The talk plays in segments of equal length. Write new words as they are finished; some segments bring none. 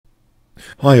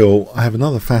Hi all, I have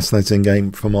another fascinating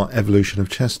game from our Evolution of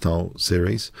Chess Style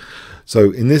series. So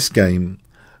in this game,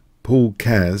 Paul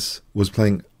Keres was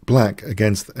playing black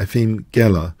against Efim.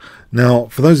 Now,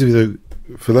 for those of you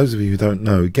who don't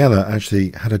know, Geller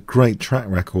actually had a great track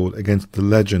record against the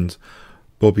legend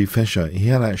Bobby Fischer. He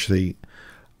had actually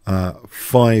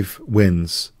 5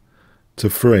 wins to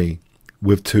 3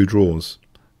 with 2 draws.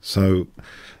 So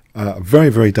a very,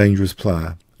 very dangerous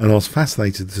player. And I was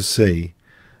fascinated to see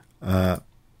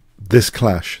this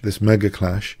clash, this mega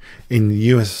clash in the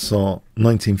USSR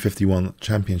 1951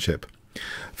 championship.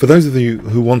 For those of you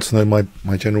who want to know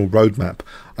my general roadmap,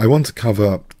 I want to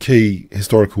cover key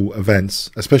historical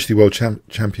events, especially World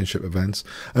Championship events,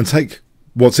 and take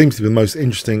what seems to be the most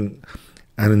interesting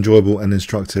and enjoyable and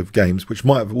instructive games, which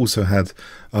might have also had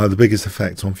the biggest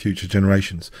effect on future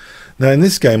generations. Now, in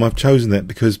this game, I've chosen it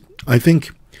because I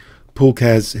think Paul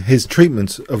Keres, his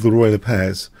treatment of the Royal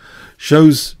Lopez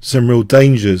shows some real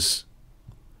dangers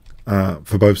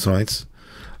for both sides.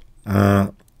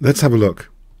 Let's have a look.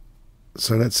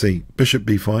 So let's see. Bishop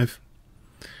b5,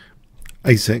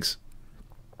 a6,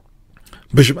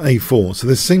 bishop a4. So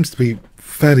this seems to be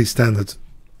fairly standard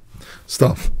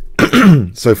stuff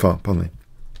so far. Pardon me.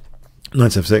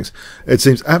 Knight f6. It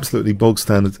seems absolutely bog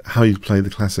standard how you'd play the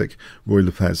classic Royal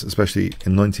Lopez, especially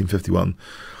in 1951.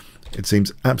 It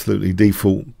seems absolutely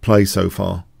default play so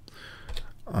far.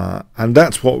 And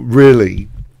that's what really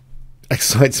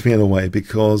excites me in a way,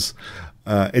 because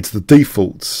it's the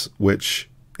defaults which,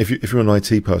 if you're an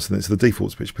IT person, it's the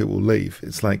defaults which people leave.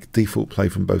 It's like default play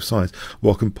from both sides.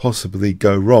 What can possibly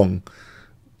go wrong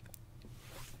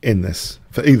in this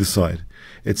for either side?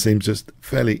 It seems just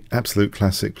fairly absolute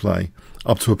classic play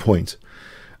up to a point.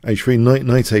 h3,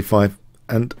 knight a5,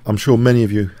 and I'm sure many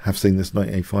of you have seen this knight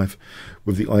a5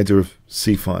 with the idea of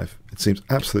c5. It seems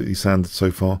absolutely standard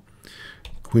so far.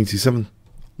 Queen c7,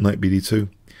 knight bd2.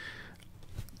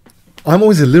 I'm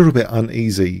always a little bit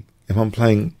uneasy if I'm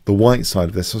playing the white side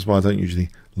of this. That's why I don't usually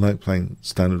like playing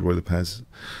standard Royal Lopez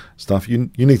stuff.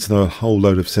 You need to know a whole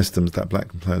load of systems that black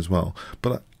can play as well.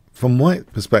 But from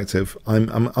white perspective,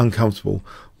 I'm uncomfortable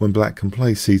when black can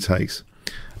play c takes,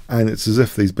 and it's as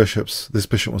if this bishop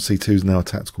on c2 is now a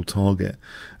tactical target,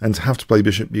 and to have to play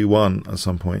bishop b1 at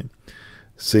some point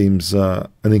seems an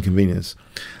inconvenience.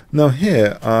 Now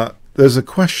here, there's a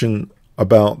question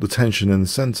about the tension in the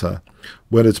center,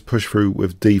 whether to push through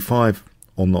with d5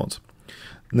 or not.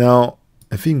 Now,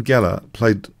 Efim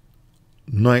played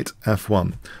knight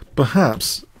f1.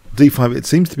 Perhaps d5, it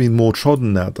seems to be more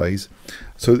trodden nowadays.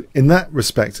 So in that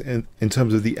respect, in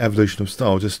terms of the evolution of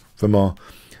style, just from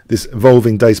this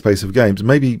evolving day space of games,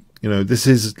 maybe this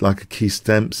is like a key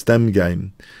stem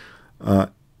game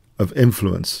of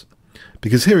influence,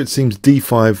 because here it seems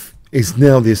d5 is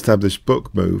now the established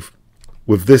book move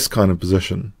with this kind of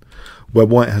position where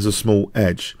white has a small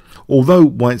edge. Although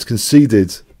white's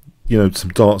conceded some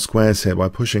dark squares here by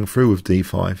pushing through with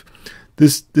d5,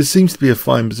 this seems to be a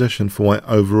fine position for white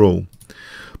overall.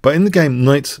 But in the game,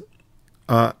 knight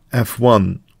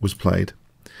f1 was played,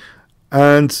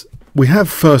 and we have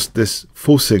first this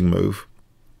forcing move,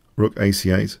 rook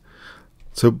ac8.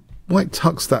 So white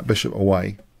tucks that bishop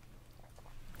away,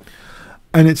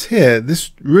 and it's here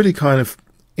this really kind of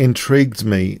intrigued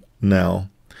me. Now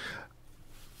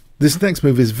this next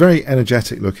move is very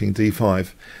energetic looking,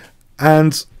 d5,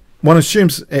 and one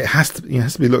assumes it has to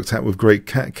be looked at with great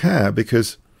care,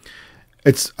 because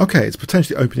it's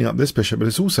potentially opening up this bishop, but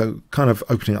it's also kind of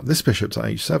opening up this bishop to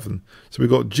h7. So we've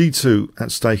got g2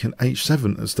 at stake and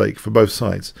h7 at stake for both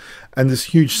sides, and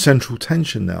this huge central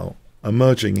tension now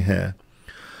emerging here.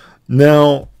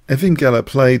 Now Efim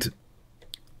played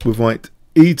with white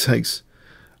e takes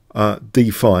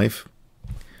d5.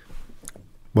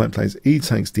 White plays e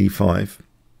takes d5.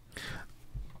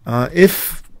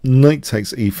 If knight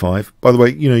takes e5, by the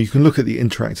way, you can look at the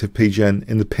interactive PGN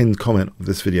in the pinned comment of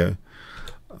this video.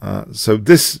 So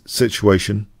this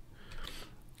situation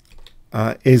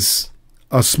is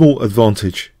a small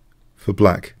advantage for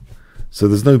black. So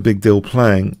there's no big deal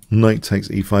playing knight takes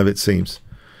e5, it seems.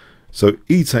 So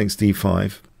e takes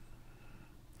d5,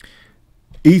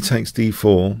 e takes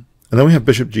d4, and then we have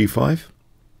bishop g5.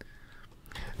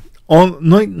 On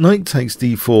knight takes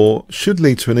d4 should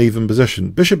lead to an even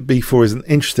position. Bishop b4 is an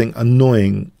interesting,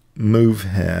 annoying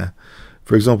move here.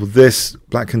 For example, this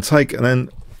black can take and then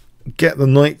get the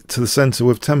knight to the center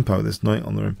with tempo. This knight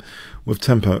on the rim with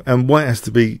tempo, and white has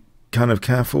to be kind of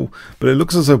careful. But it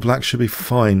looks as though black should be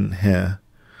fine here.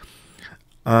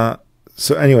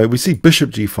 So anyway, we see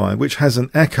bishop g5, which has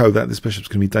an echo that this bishop's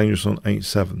going to be dangerous on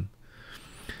h7.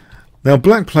 Now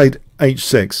black played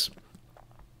h6.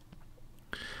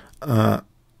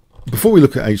 before we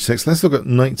look at h6, let's look at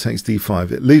knight takes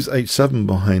d5. It leaves h7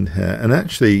 behind here, and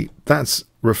actually that's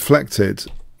reflected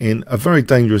in a very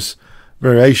dangerous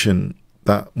variation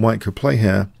that white could play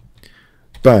here.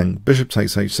 Bang, bishop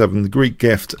takes h7. The Greek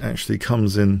gift actually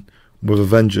comes in with a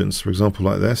vengeance, for example,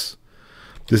 like this.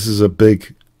 This is a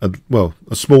big, well,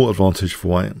 a small advantage for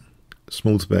white.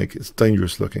 Small to big, it's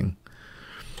dangerous looking.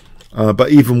 But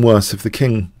even worse, if the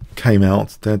king came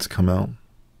out, dared to come out,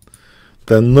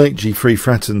 then knight g3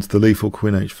 threatens the lethal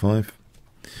queen h5.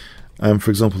 And for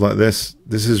example, like this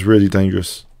is really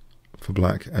dangerous for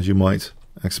black, as you might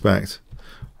expect.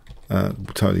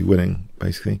 Totally winning,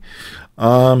 basically.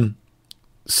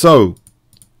 So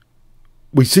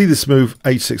we see this move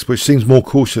h6, which seems more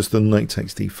cautious than knight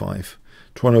takes d5,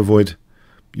 trying to avoid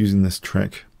using this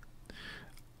trick,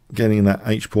 getting that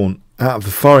h pawn out of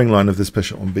the firing line of this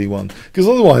bishop on b1. Because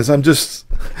otherwise, I'm just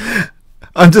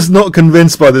not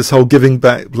convinced by this whole giving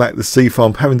back black the c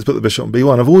file, having to put the bishop on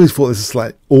b1. I've always thought this is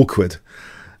slightly awkward,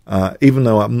 even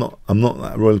though I'm not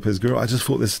that Royal Lopez guru. I just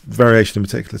thought this variation in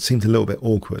particular seemed a little bit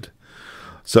awkward.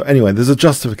 So anyway, there's a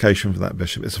justification for that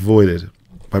bishop. It's avoided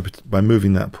by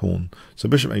moving that pawn. So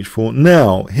bishop h4.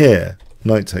 Now here,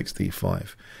 knight takes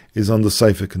d5 is under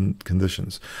safer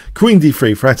conditions. Queen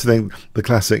d3 threatening the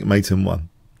classic mate in one.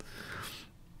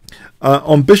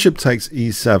 On bishop takes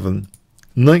e7,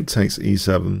 knight takes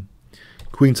e7,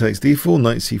 queen takes d4,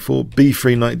 knight c4,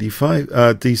 b3, knight d5,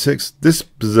 d6. This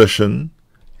position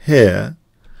here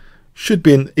should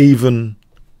be an even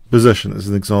position, as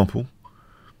an example.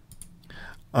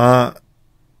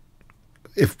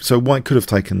 If so, white could have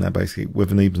taken there basically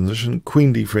with an even position.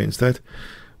 Queen d3 instead.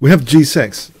 We have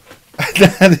g6.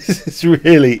 This is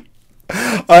really.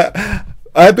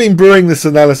 I've been brewing this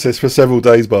analysis for several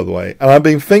days, by the way, and I've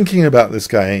been thinking about this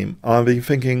game. I've been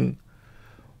thinking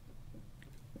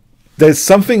there's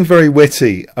something very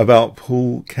witty about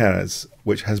Paul Keres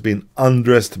which has been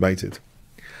underestimated.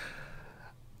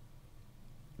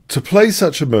 To play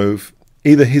such a move,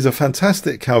 either he's a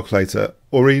fantastic calculator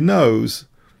or he knows.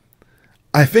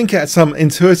 I think at some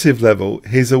intuitive level,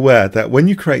 he's aware that when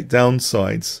you create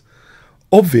downsides,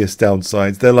 obvious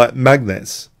downsides, they're like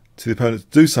magnets to the opponent to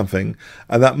do something,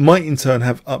 and that might in turn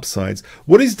have upsides.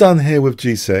 What he's done here with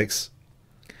g6,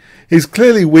 he's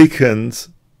clearly weakened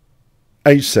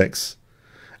h6,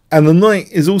 and the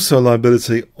knight is also a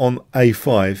liability on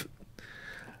a5.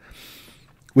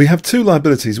 We have two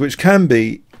liabilities which can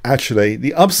be actually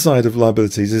the upside of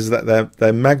liabilities is that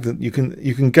they're magnet. You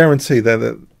can guarantee they're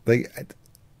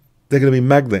going to be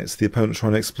magnets, the opponent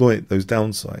trying to exploit those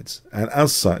downsides. And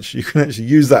as such, you can actually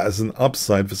use that as an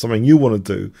upside for something you want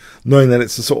to do, knowing that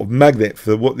it's a sort of magnet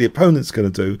for what the opponent's going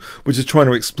to do, which is trying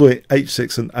to exploit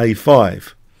h6 and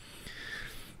a5.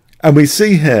 And we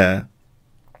see here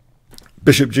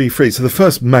bishop g3. So the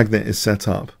first magnet is set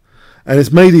up. And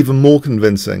it's made even more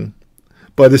convincing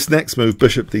by this next move,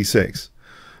 bishop d6.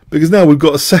 Because now we've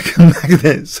got a second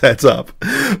magnet set up.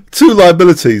 Two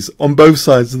liabilities on both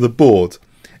sides of the board.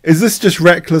 Is this just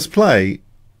reckless play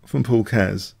from Paul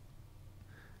Keres?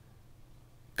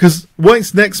 Because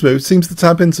white's next move seems to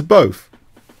tap into both.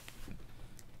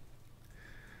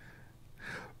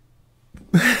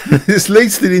 This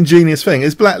leads to the ingenious thing.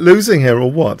 Is black losing here or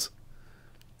what?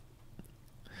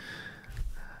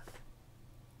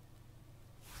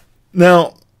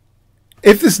 Now,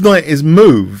 if this knight is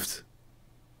moved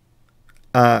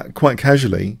quite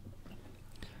casually,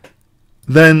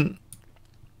 then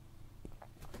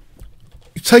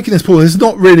taking this pawn is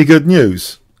not really good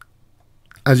news.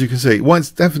 As you can see,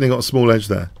 white's definitely got a small edge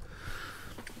there.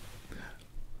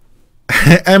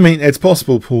 I mean, it's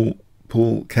possible Paul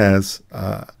Keres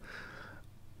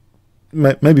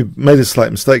maybe made a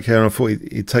slight mistake here, and I thought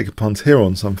he'd take a punt here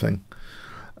on something,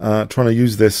 trying to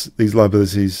use these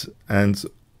liabilities and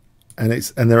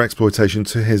their exploitation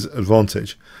to his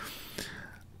advantage.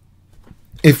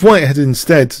 If white had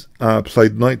instead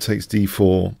played knight takes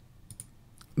d4,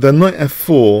 then knight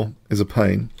f4 is a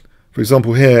pain. For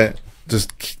example, here,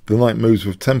 just the knight moves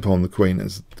with tempo on the queen.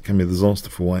 It can be a disaster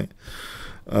for white.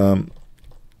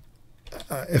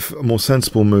 If a more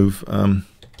sensible move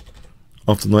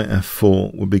after knight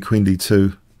f4 would be queen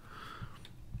d2.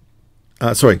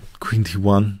 Sorry, queen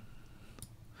d1.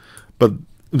 But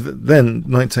then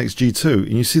knight takes g2.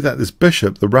 And you see that this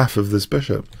bishop, the wrath of this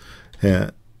bishop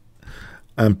here,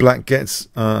 and black gets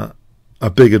a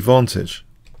big advantage.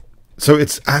 So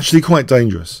it's actually quite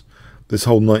dangerous, this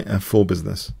whole knight f4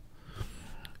 business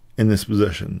in this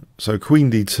position. So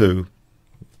queen d2,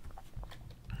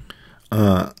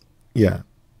 yeah,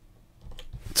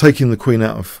 taking the queen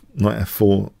out of knight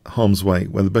f4 harm's way,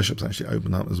 where the bishop's actually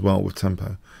open up as well with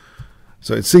tempo.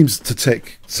 So it seems to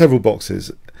tick several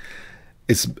boxes.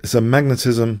 it's a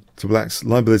magnetism to black's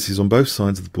liabilities on both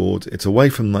sides of the board. It's away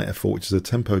from knight f4, which is a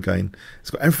tempo gain.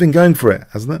 It's got everything going for it,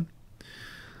 hasn't it?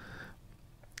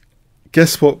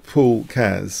 Guess what Paul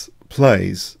Keres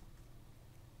plays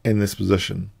in this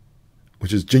position,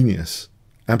 which is genius,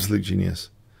 absolute genius.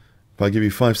 If I give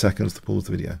you 5 seconds to pause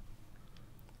the video.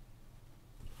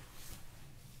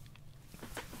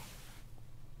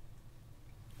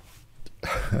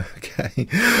 Okay,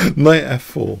 knight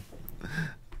f4.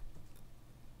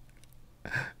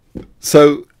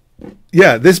 So,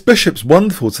 yeah, this bishop's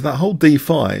wonderful. So that whole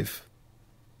d5,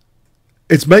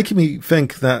 it's making me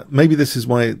think that maybe this is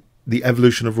why the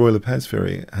evolution of Roy Lopez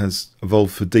theory has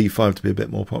evolved for d5 to be a bit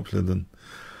more popular than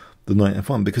the knight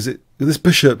f1, because this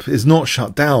bishop is not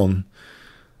shut down.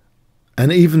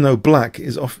 And even though black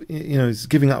is off, is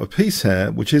giving up a piece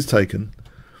here, which is taken,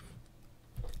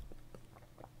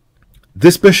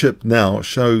 this bishop now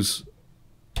shows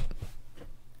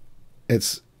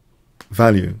its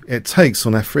value. It takes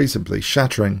on f3 simply,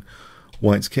 shattering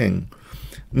white's king.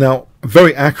 Now, a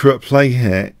very accurate play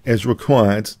here is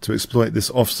required to exploit this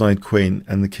offside queen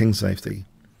and the king safety.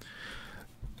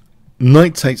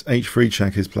 Knight takes h3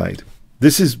 check is played.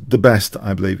 This is the best,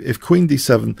 I believe. If queen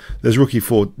d7, there's rook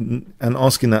e4, and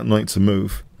asking that knight to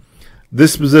move.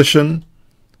 This position,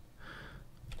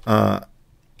 for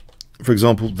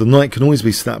example, the knight can always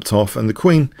be snapped off, and the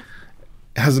queen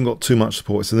hasn't got too much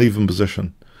support. It's an even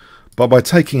position. But by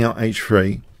taking out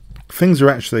h3, things are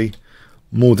actually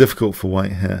more difficult for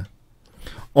white here.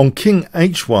 On king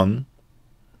h1,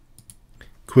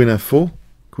 queen f4,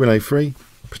 queen a3,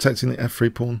 protecting the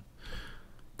f3 pawn.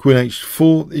 Queen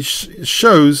h4, it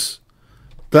shows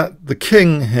that the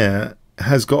king here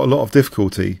has got a lot of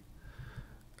difficulty.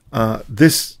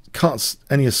 This cuts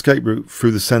any escape route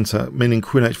through the center, meaning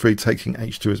queen h3 taking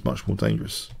h2 is much more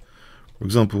dangerous. For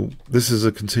example, this is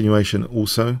a continuation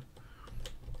also.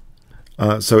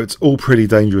 So it's all pretty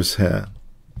dangerous here,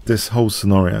 this whole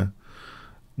scenario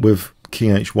with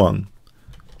king h1.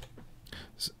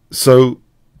 So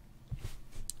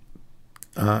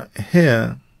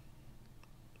here,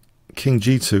 king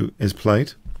g2 is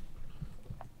played,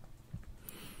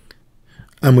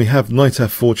 and we have knight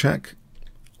f4 check,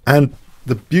 and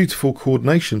the beautiful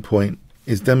coordination point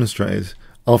is demonstrated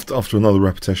after another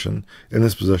repetition in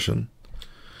this position.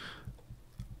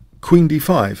 Queen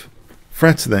d5,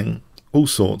 threatening all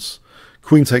sorts.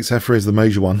 Queen takes f3 is the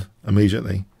major one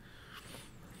immediately,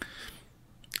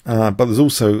 but there's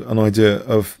also an idea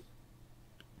of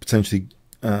potentially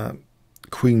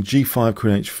queen g5,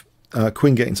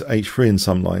 queen getting to h3 in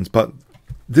some lines, but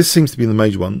this seems to be the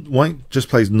major one. White just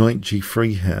plays knight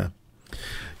g3 here.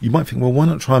 You might think, well, why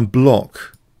not try and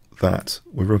block that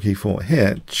with rook e4?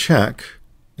 Here, check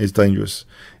is dangerous.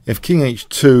 If king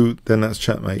h2, then that's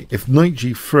checkmate. If knight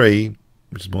g3,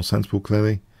 which is more sensible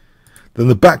clearly, then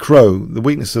the back row, the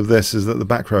weakness of this is that the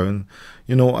back row, and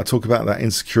you know, I talk about that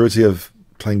insecurity of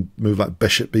playing move like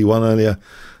bishop b1 earlier.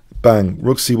 Bang,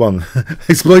 rook c1.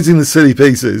 Exploiting the silly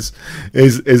pieces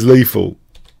is lethal.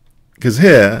 Because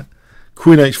here,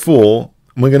 queen h4,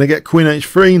 and we're going to get queen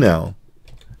h3 now,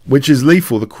 which is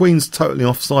lethal. The queen's totally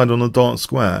offside on a dark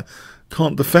square.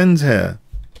 Can't defend here.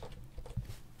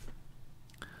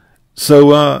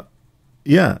 So,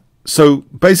 yeah. So,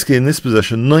 basically, in this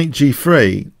position, knight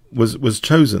g3 was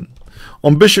chosen.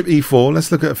 On bishop e4,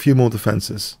 let's look at a few more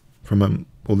defences from,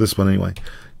 well, this one anyway.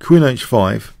 Queen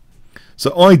h5.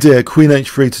 So idea, queen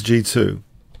h3 to g2.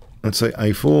 Let's say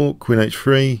a4, queen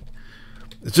h3.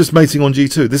 It's just mating on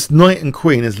g2. This knight and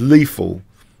queen is lethal.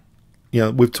 You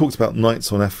know, we've talked about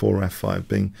knights on f4 or f5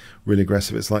 being really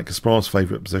aggressive. It's like Kasparov's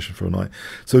favourite position for a knight.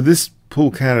 So this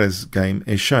Paul Keres game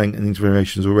is showing in these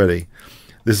variations already.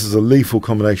 This is a lethal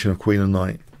combination of queen and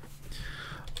knight.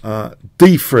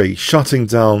 d3, shutting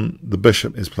down the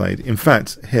bishop, is played. In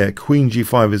fact, here, queen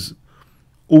g5 is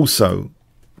also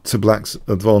to black's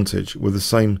advantage, with the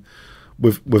same,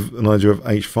 with an idea of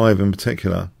h5 in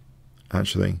particular,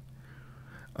 actually,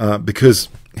 because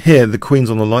here the queen's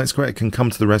on the light square. It can come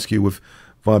to the rescue with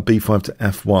via b5 to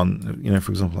f1. You know,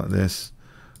 for example, like this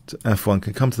to f1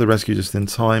 can come to the rescue just in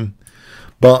time,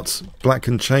 but black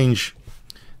can change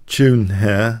tune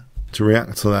here to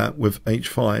react to that with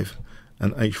h5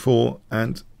 and h4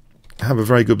 and have a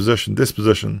very good position. This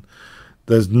position,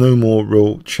 there's no more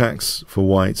real checks for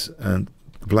white, and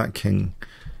the black king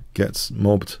gets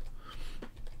mobbed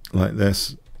like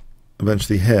this.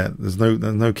 Eventually here, there's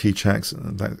no key checks.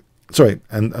 Sorry,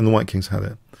 and the white king's had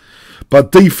it.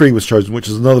 But d3 was chosen, which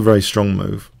is another very strong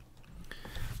move.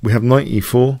 We have knight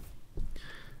e4.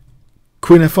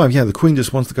 Queen f5, yeah, the queen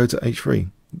just wants to go to h3.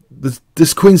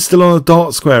 this queen's still on a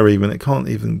dark square even. It can't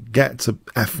even get to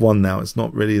f1 now. It's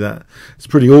not really that. It's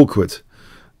pretty awkward.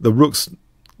 The rook's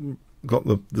got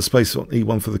the space on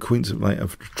e1 for the queen to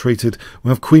have retreated. We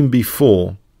have queen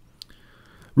b4.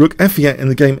 Rook f8,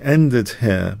 and the game ended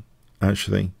here,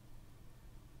 actually,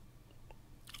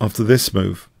 after this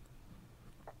move.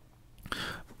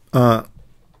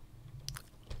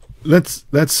 Let's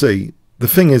see. The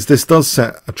thing is, this does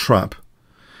set a trap.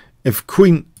 If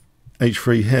queen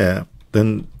h3 here,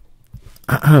 then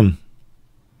pardon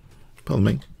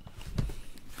me.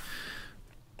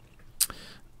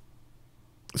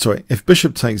 Sorry, if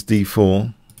bishop takes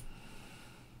d4,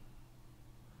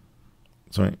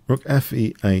 sorry, rook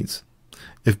fe8.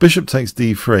 If bishop takes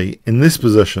d3 in this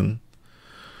position,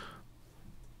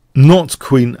 not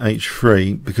queen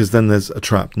h3, because then there's a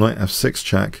trap. Knight f6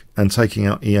 check, and taking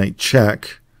out e8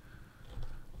 check.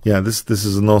 Yeah, this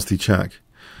is a nasty check,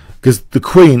 because the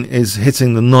queen is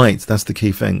hitting the knight. That's the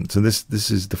key thing. So this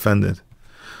is defended.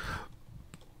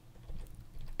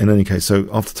 In any case, so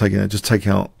after taking that, just take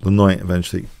out the knight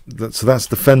eventually. So that's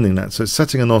defending that. So it's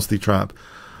setting a nasty trap.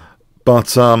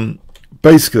 But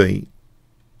basically,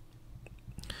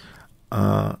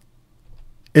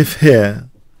 if here,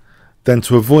 then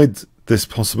to avoid this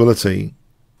possibility,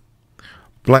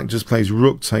 black just plays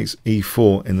rook takes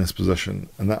e4 in this position,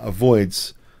 and that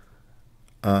avoids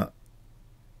the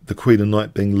queen and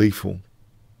knight being lethal.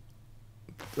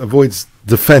 Avoids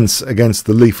defense against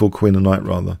the lethal queen and knight,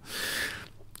 rather.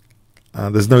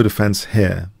 There's no defense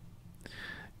here,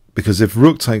 because if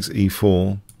rook takes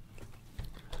e4,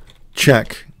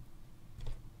 check,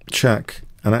 check,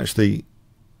 and actually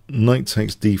knight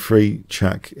takes d3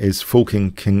 check is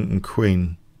forking king and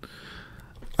queen.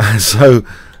 So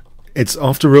it's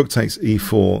after rook takes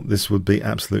e4, this would be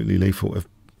absolutely lethal if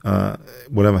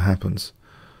whatever happens.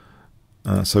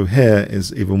 So here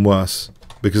is even worse,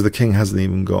 because the king hasn't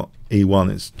even got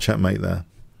e1, it's checkmate there.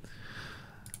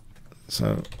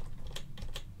 So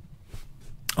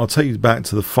I'll take you back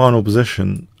to the final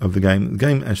position of the game. The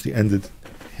game actually ended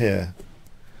here.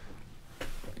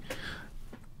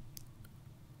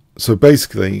 So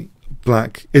basically,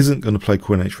 black isn't going to play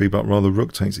queen h3, but rather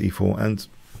rook takes e4. And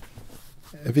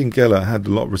Efim Geller had a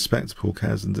lot of respect to Paul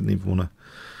Keres and didn't even want to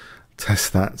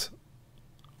test that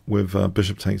with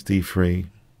bishop takes d3.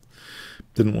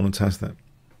 Didn't want to test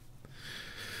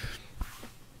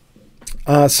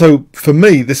that. So for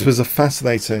me, this was a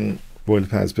fascinating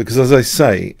Lopez, because as I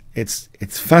say, it's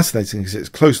fascinating because it's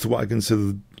close to what I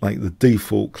consider like the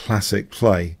default classic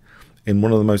play in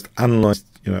one of the most analysed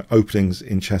openings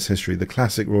in chess history, the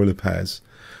classic Roy Lopez,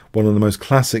 one of the most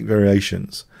classic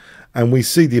variations. And we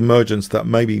see the emergence that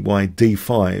maybe why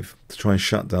d5, to try and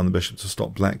shut down the bishop to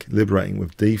stop black liberating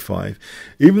with d5.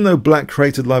 Even though black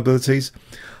created liabilities,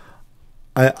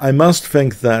 I must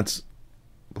think that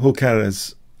Paul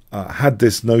Keres had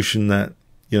this notion that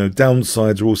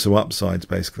downsides are also upsides,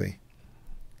 basically.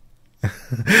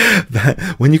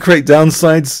 That when you create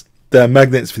downsides, they're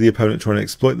magnets for the opponent trying to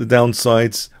exploit the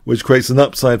downsides, which creates an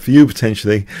upside for you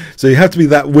potentially. So you have to be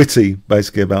that witty,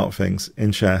 basically, about things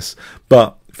in chess.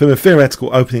 But from a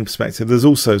theoretical opening perspective, there's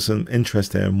also some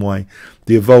interest here in why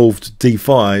the evolved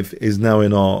d5 is now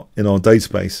in our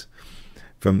database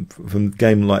from a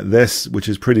game like this, which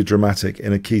is pretty dramatic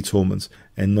in a key tournament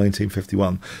in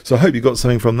 1951. So I hope you got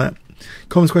something from that.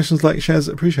 Comments, questions, likes, shares,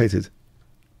 appreciated.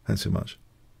 Thanks so much.